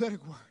a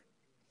prophetic word.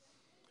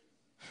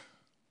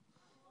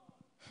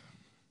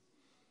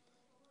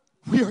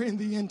 We are in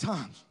the end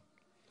times.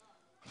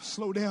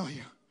 Slow down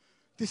here.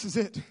 This is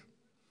it.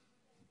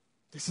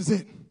 This is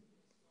it.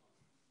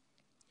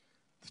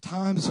 The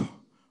times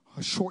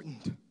are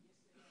shortened.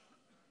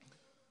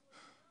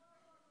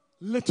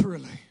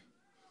 Literally,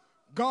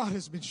 God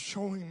has been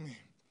showing me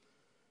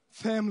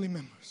family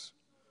members,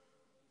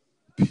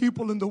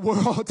 people in the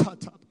world,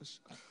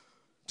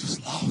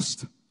 just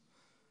lost.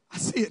 I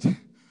see it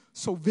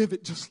so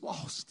vivid, just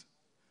lost.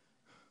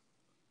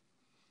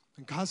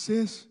 And God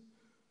says,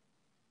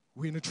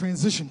 we're in a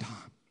transition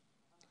time.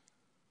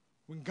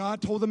 When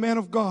God told the man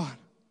of God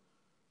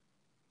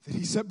that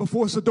he set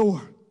before us a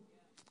door,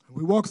 and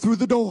we walked through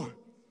the door,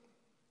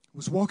 it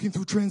was walking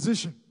through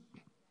transition.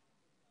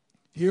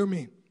 Hear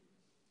me.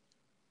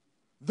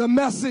 The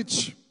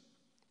message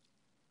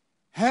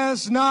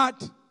has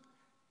not,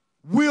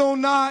 will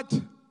not,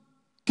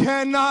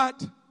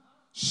 cannot,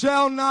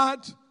 shall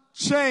not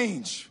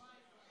change.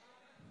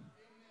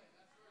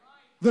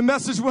 The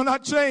message will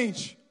not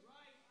change,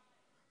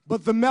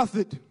 but the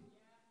method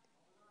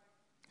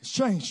has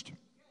changed.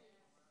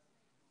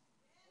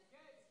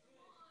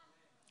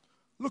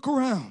 Look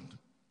around.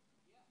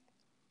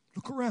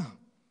 Look around.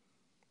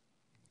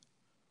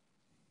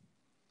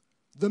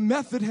 The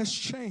method has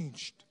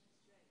changed.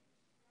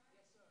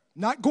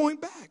 Not going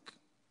back.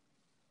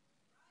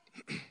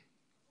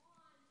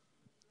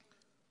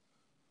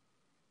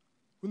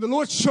 When the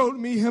Lord showed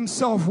me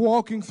himself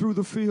walking through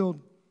the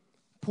field,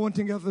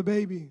 pointing at the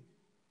baby,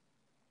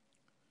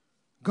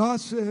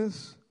 God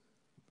says,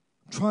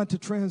 I'm trying to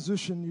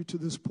transition you to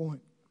this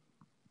point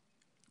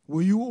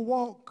where you will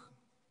walk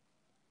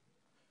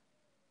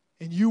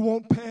and you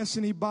won't pass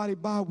anybody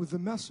by with the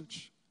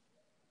message.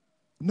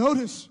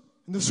 Notice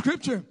in the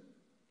scripture,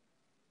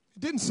 it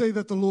didn't say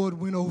that the Lord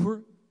went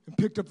over and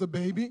picked up the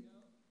baby,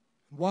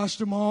 washed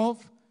him off,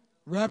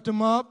 wrapped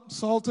him up,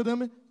 salted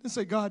him. It didn't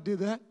say God did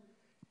that.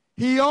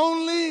 He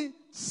only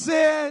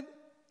said,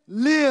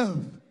 live.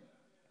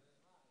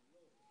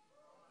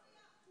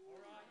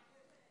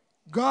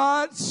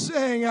 God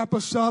saying,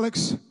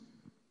 apostolics,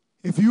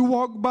 if you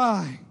walk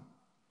by,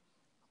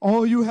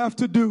 all you have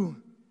to do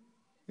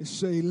is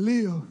say,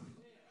 live.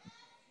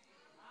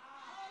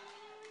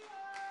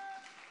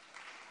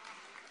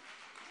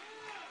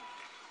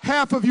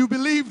 Half of you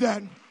believe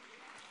that.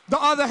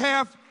 The other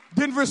half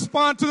didn't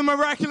respond to the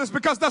miraculous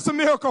because that's a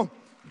miracle.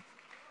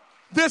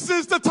 This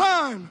is the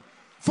time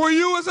for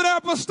you as an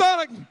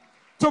apostolic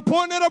to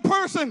point at a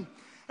person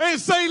and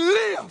say,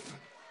 live.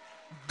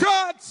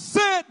 God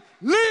said,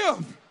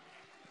 live.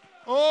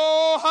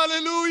 Oh,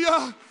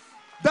 hallelujah.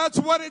 That's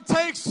what it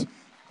takes.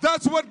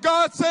 That's what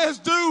God says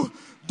do.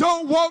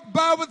 Don't walk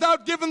by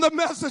without giving the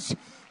message.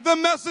 The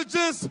message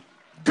is,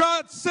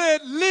 God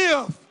said,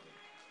 live.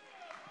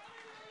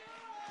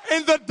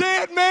 And the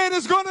dead man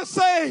is going to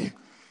say,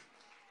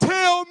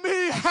 tell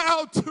me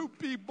how to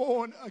be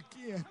born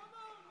again.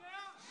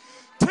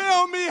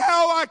 Tell me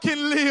how I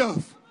can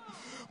live.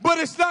 But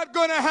it's not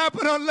going to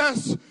happen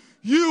unless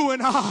you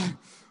and I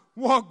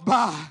walk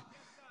by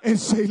and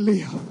say,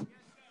 live.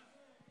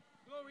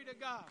 Glory to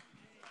God.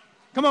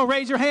 Come on,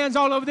 raise your hands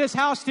all over this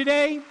house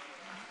today.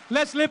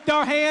 Let's lift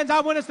our hands.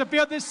 I want us to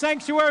fill this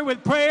sanctuary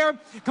with prayer.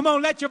 Come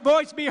on, let your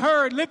voice be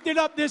heard. Lift it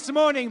up this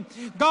morning.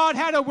 God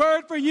had a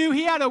word for you.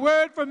 He had a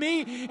word for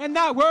me, and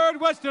that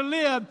word was to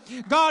live.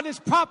 God is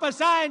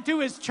prophesying to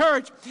his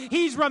church.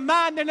 He's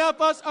reminding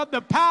us of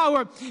the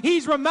power.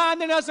 He's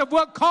reminding us of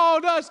what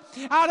called us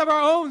out of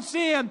our own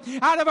sin,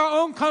 out of our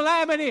own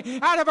calamity,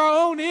 out of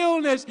our own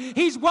illness.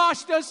 He's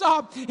washed us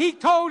off. He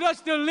told us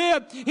to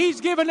live.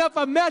 He's given us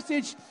a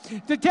message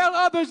to tell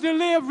others to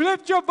live.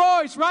 Lift your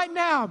voice right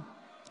now.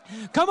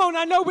 Come on,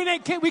 I know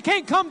we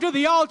can't come to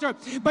the altar,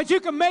 but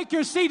you can make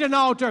your seat an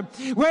altar.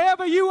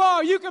 Wherever you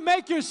are, you can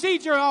make your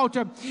seat your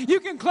altar. You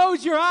can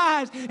close your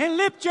eyes and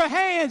lift your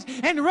hands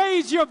and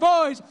raise your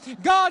voice.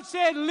 God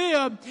said,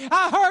 live.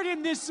 I heard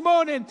him this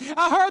morning.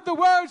 I heard the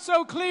word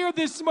so clear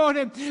this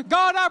morning.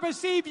 God, I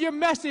receive your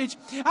message.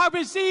 I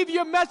receive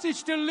your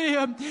message to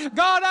live.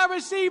 God, I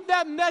receive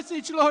that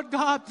message, Lord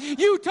God.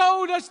 You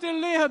told us to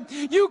live.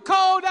 You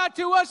called out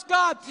to us,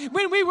 God,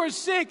 when we were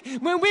sick,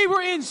 when we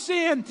were in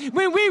sin,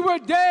 when we were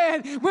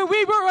dead, when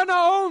we were in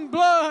our own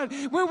blood,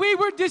 when we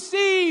were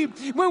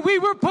deceived, when we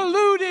were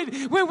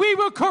polluted, when we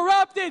were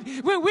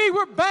corrupted, when we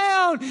were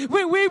bound,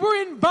 when we were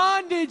in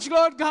bondage,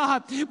 Lord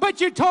God.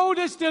 But you told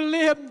us to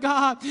live,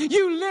 God.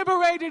 You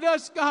liberated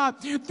us, God,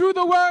 through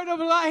the word of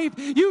life.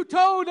 You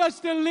told us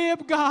to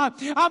live, God.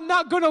 I'm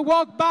not going to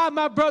walk by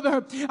my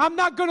brother. I'm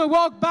not going to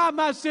walk by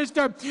my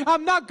sister.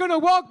 I'm not going to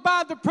walk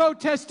by the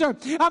protester.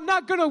 I'm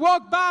not going to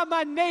walk by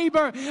my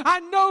neighbor. I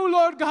know,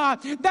 Lord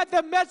God, that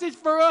the message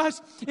for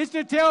us is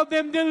to tell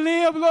them to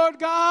live, Lord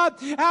God.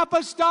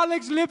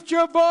 Apostolics, lift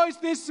your voice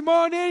this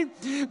morning.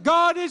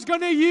 God is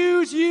going to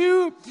use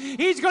you.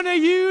 He's going to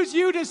use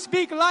you to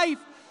speak life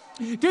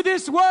to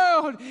this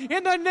world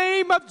in the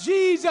name of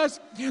Jesus.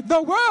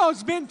 The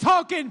world's been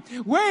talking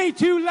way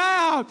too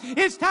loud.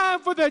 It's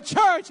time for the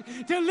church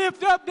to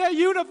lift up their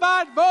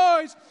unified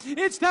voice.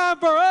 It's time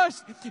for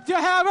us to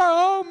have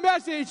our own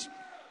message.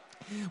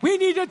 We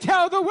need to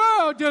tell the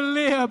world to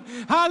live.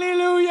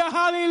 Hallelujah,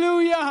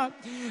 hallelujah,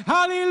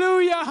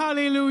 hallelujah,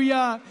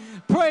 hallelujah.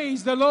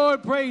 Praise the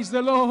Lord, praise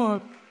the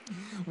Lord.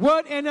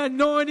 What an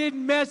anointed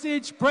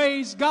message.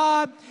 Praise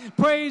God.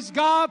 Praise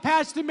God.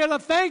 Pastor Miller,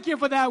 thank you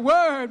for that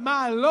word.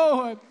 My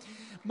Lord.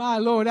 My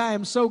Lord, I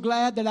am so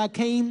glad that I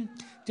came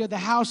to the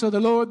house of the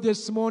Lord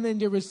this morning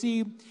to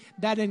receive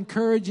that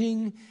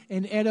encouraging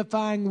and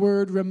edifying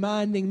word,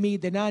 reminding me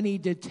that I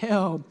need to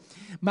tell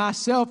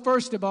myself,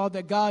 first of all,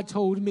 that God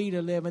told me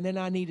to live. And then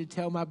I need to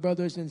tell my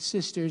brothers and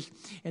sisters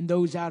and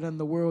those out in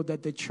the world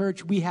that the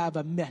church, we have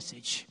a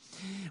message.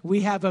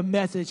 We have a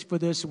message for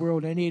this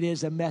world, and it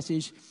is a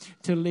message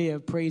to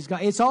live. Praise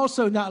God. It's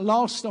also not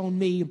lost on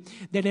me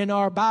that in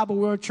our Bible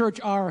World Church,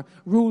 our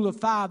rule of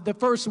five, the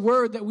first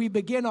word that we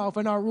begin off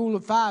in our rule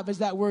of five is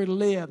that word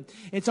live.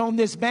 It's on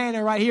this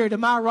banner right here. To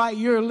my right,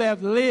 your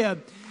left,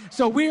 live.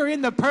 So we're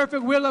in the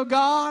perfect will of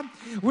God.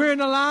 We're in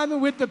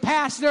alignment with the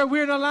pastor.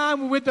 We're in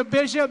alignment with the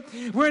bishop.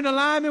 We're in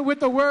alignment with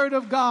the word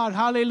of God.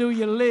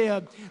 Hallelujah.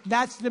 Live.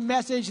 That's the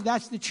message.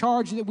 That's the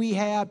charge that we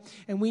have.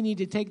 And we need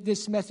to take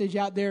this message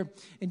out there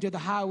into the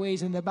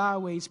highways and the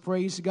byways.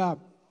 Praise God.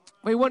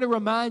 We want to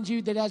remind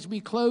you that as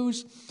we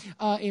close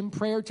in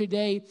prayer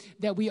today,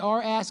 that we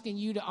are asking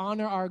you to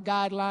honor our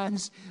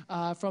guidelines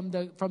from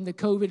the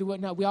COVID and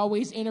whatnot. We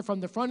always enter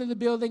from the front of the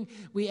building.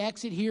 We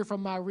exit here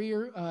from my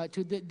rear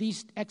to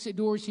these exit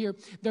doors here.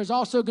 There's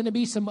also going to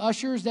be some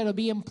ushers that'll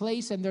be in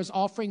place, and there's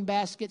offering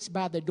baskets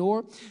by the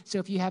door. So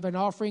if you have an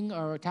offering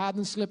or a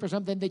tithing slip or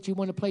something that you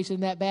want to place in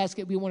that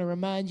basket, we want to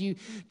remind you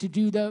to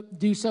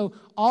do so.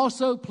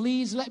 Also,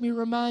 please let me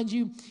remind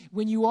you,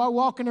 when you are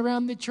walking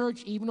around the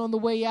church, even on the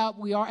way out,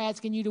 we are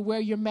asking you to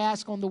wear your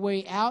mask on the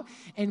way out.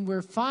 And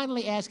we're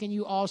finally asking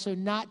you also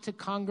not to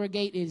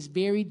congregate. It is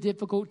very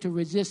difficult to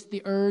resist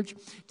the urge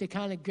to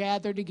kind of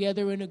gather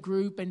together in a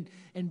group and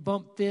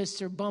bump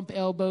fists or bump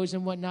elbows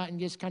and whatnot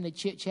and just kind of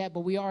chit-chat.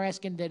 But we are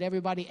asking that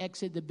everybody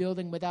exit the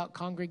building without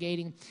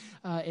congregating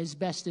as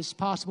best as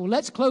possible.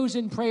 Let's close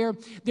in prayer.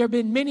 There have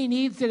been many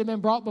needs that have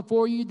been brought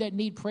before you that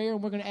need prayer,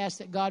 and we're going to ask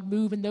that God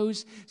move in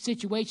those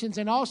situations,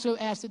 and also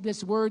ask that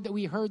this word that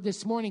we heard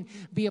this morning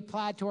be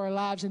applied to our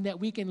lives and that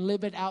we can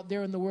live it out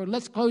there in the world.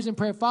 Let's close in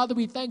prayer. Father,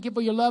 we thank you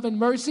for your love and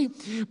mercy,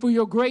 for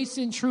your grace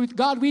and truth.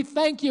 God, we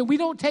thank you. We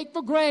don't take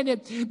for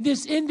granted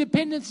this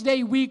Independence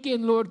Day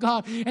weekend, Lord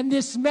God, and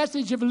this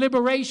message of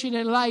liberation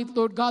and life,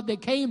 Lord God,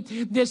 that came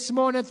this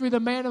morning through the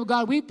man of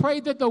God. We pray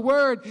that the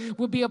word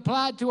will be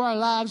applied to our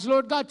lives.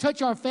 Lord God,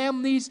 touch our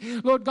families.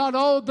 Lord God,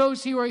 all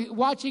those who are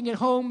watching at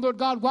home, Lord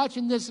God,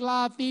 watching this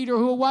live feed or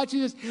who are watching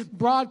this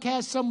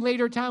broadcast some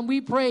later time, we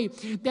pray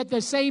that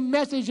the same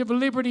message of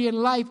liberty and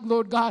life,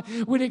 Lord God,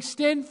 would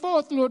extend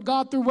forth, Lord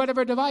God, through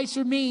whatever device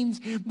or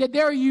means that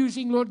they're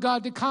using, Lord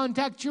God, to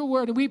contact your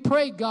word. And we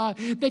pray, God,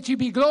 that you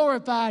be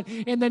glorified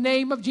in the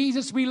name of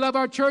Jesus. We love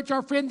our church,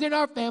 our friends, and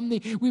our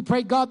family. We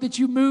pray, God, that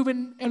you move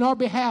in our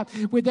behalf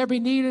with every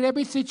need and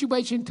every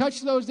situation.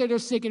 Touch those that are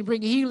sick and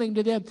bring healing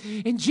to them.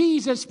 In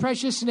Jesus'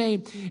 precious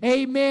name,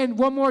 amen.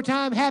 One more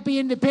time, happy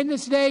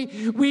Independence Day.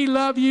 We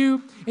love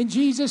you. In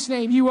Jesus'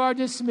 name, you are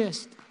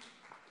dismissed.